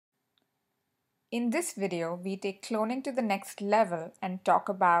In this video, we take cloning to the next level and talk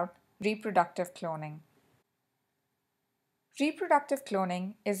about reproductive cloning. Reproductive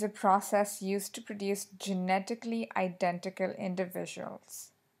cloning is a process used to produce genetically identical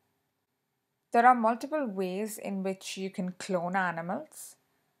individuals. There are multiple ways in which you can clone animals.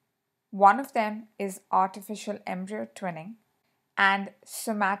 One of them is artificial embryo twinning and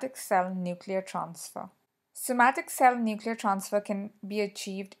somatic cell nuclear transfer. Somatic cell nuclear transfer can be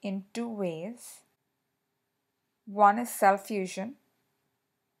achieved in two ways. One is cell fusion,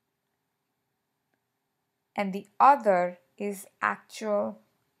 and the other is actual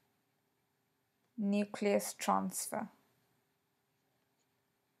nucleus transfer.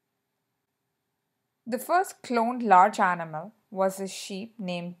 The first cloned large animal was a sheep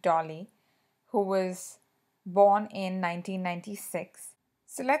named Dolly, who was born in 1996.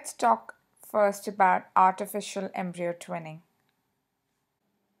 So let's talk first about artificial embryo twinning.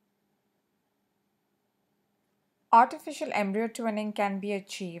 Artificial embryo twinning can be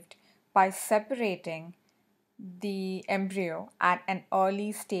achieved by separating the embryo at an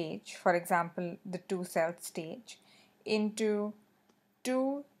early stage, for example, the two-cell stage, into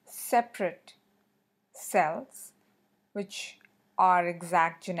two separate cells, which are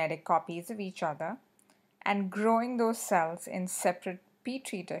exact genetic copies of each other, and growing those cells in separate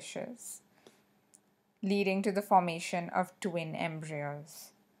petri dishes, leading to the formation of twin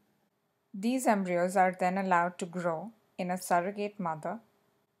embryos. These embryos are then allowed to grow in a surrogate mother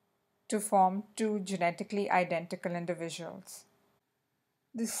to form two genetically identical individuals.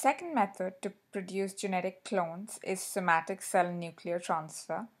 The second method to produce genetic clones is somatic cell nuclear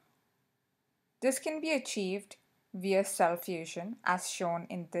transfer. This can be achieved via cell fusion, as shown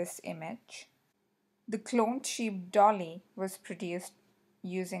in this image. The cloned sheep Dolly was produced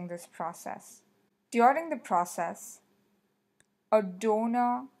using this process. During the process, a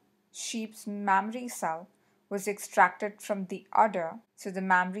donor sheep's mammary cell was extracted from the udder. So the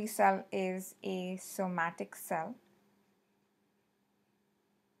mammary cell is a somatic cell.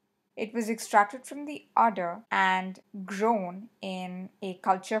 It was extracted from the udder and grown in a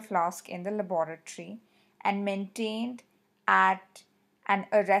culture flask in the laboratory and maintained at an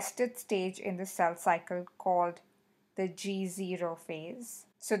arrested stage in the cell cycle called the G0 phase,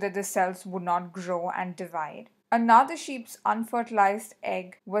 so that the cells would not grow and divide. Another sheep's unfertilized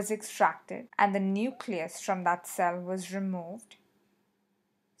egg was extracted and the nucleus from that cell was removed.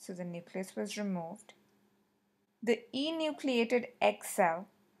 So the nucleus was removed. The enucleated egg cell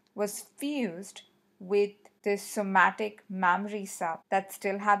was fused with the somatic mammary cell that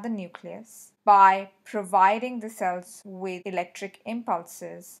still had the nucleus by providing the cells with electric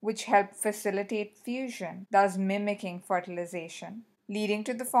impulses which help facilitate fusion, thus mimicking fertilization, leading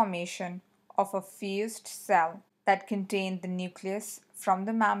to the formation of a fused cell that contained the nucleus from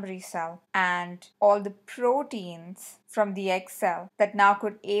the mammary cell and all the proteins from the egg cell that now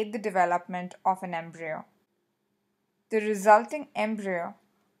could aid the development of an embryo. The resulting embryo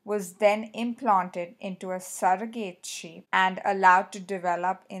was then implanted into a surrogate sheep and allowed to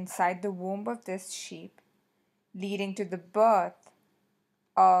develop inside the womb of this sheep, leading to the birth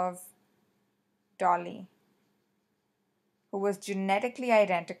of Dolly, who was genetically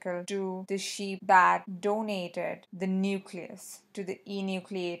identical to the sheep that donated the nucleus to the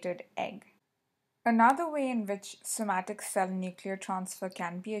enucleated egg. Another way in which somatic cell nuclear transfer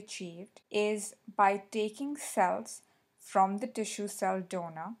can be achieved is by taking cells from the tissue cell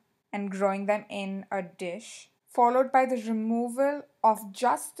donor and growing them in a dish, followed by the removal of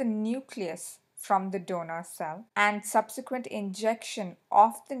just the nucleus from the donor cell and subsequent injection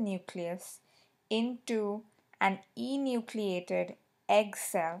of the nucleus into an enucleated egg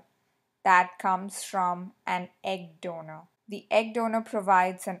cell that comes from an egg donor. The egg donor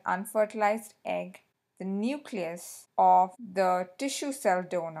provides an unfertilized egg. The nucleus of the tissue cell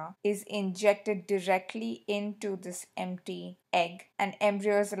donor is injected directly into this empty egg. An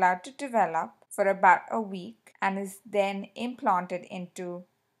embryo is allowed to develop for about a week and is then implanted into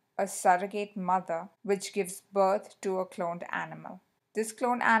a surrogate mother, which gives birth to a cloned animal. This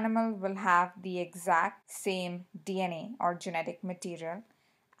cloned animal will have the exact same DNA or genetic material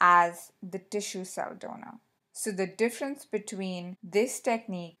as the tissue cell donor. So the difference between this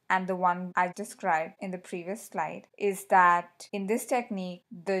technique and the one I described in the previous slide is that in this technique,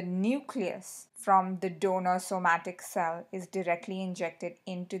 the nucleus from the donor somatic cell is directly injected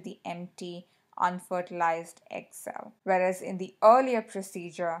into the empty unfertilized egg cell. Whereas in the earlier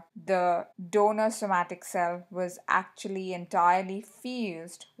procedure, the donor somatic cell was actually entirely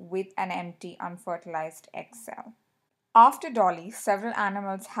fused with an empty unfertilized egg cell. After Dolly, several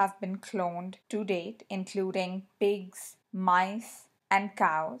animals have been cloned to date, including pigs, mice, and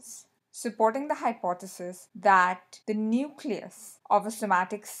cows. supporting the hypothesis that the nucleus of a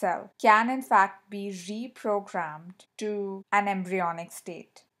somatic cell can in fact be reprogrammed to an embryonic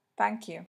state. Thank you.